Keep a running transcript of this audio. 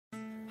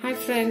Hi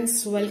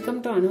friends,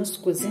 welcome to Anu's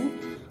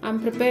Cuisine.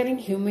 I'm preparing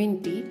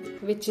human tea,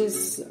 which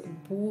is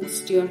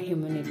boost your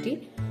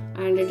immunity,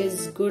 and it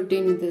is good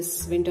in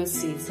this winter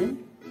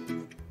season.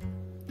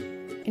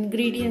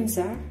 Ingredients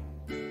are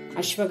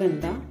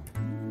Ashwagandha.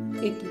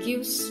 It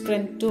gives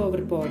strength to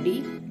our body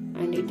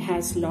and it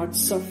has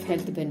lots of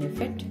health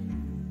benefit.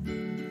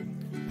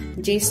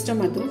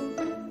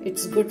 Jeshtamadhu.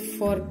 It's good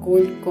for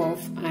cold,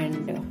 cough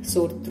and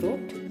sore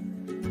throat.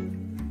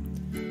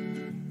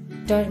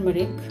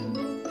 Turmeric.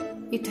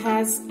 It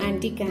has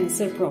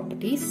anti-cancer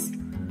properties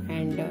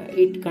and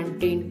it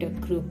contains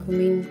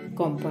curcumin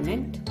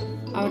component.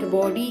 Our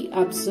body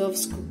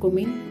absorbs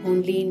curcumin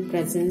only in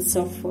presence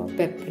of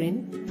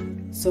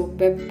pepperine. So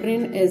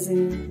pepperine is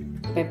in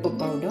pepper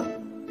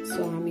powder.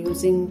 So I'm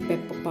using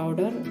pepper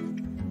powder,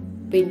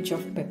 pinch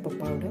of pepper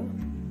powder.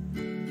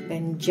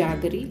 Then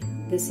Jaggery.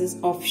 This is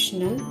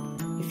optional.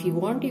 If you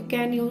want, you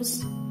can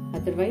use.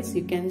 Otherwise,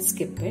 you can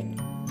skip it.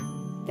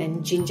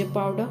 Then ginger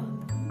powder.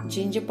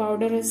 Ginger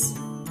powder is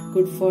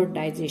good for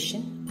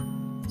digestion.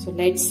 So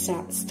let's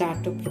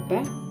start to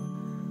prepare.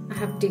 I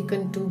have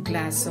taken 2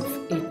 glasses of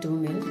A2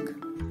 milk.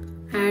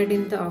 Add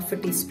in the half a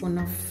teaspoon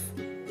of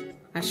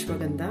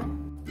Ashwagandha,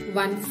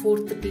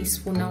 1/4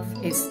 teaspoon of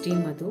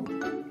Yashtimadhu,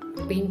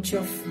 a pinch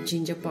of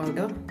ginger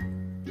powder,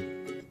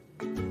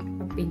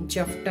 a pinch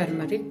of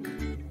turmeric,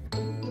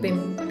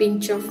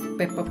 pinch of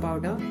pepper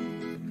powder.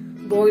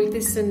 Boil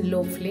this in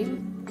low flame.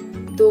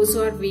 Those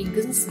who are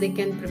vegans, they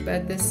can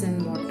prepare this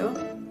in water.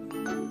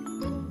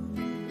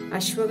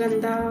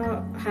 Ashwagandha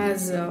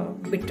has a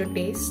bitter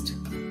taste.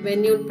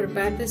 When you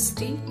prepare this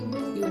tea,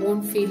 you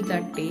won't feel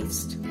that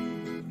taste.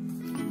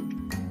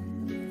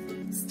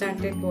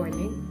 Started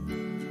boiling.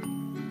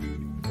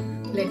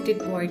 Let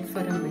it boil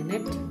for a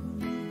minute.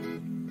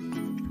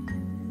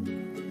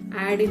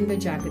 Add in the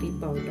Jaggery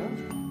powder.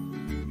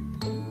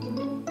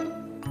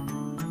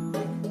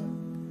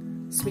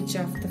 Switch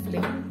off the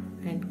flame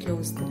and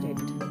close the lid.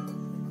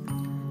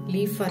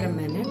 Leave for a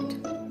minute.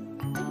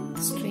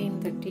 Strain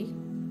the tea.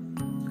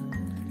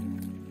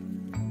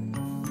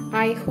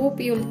 I hope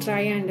you'll try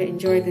and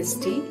enjoy this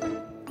tea.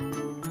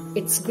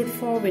 It's good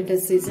for winter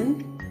season.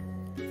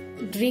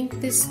 Drink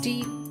this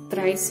tea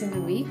thrice in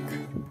a week.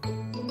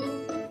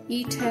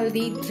 Eat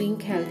healthy,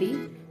 drink healthy.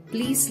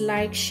 Please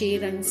like,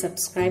 share and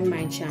subscribe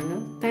my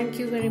channel. Thank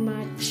you very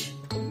much.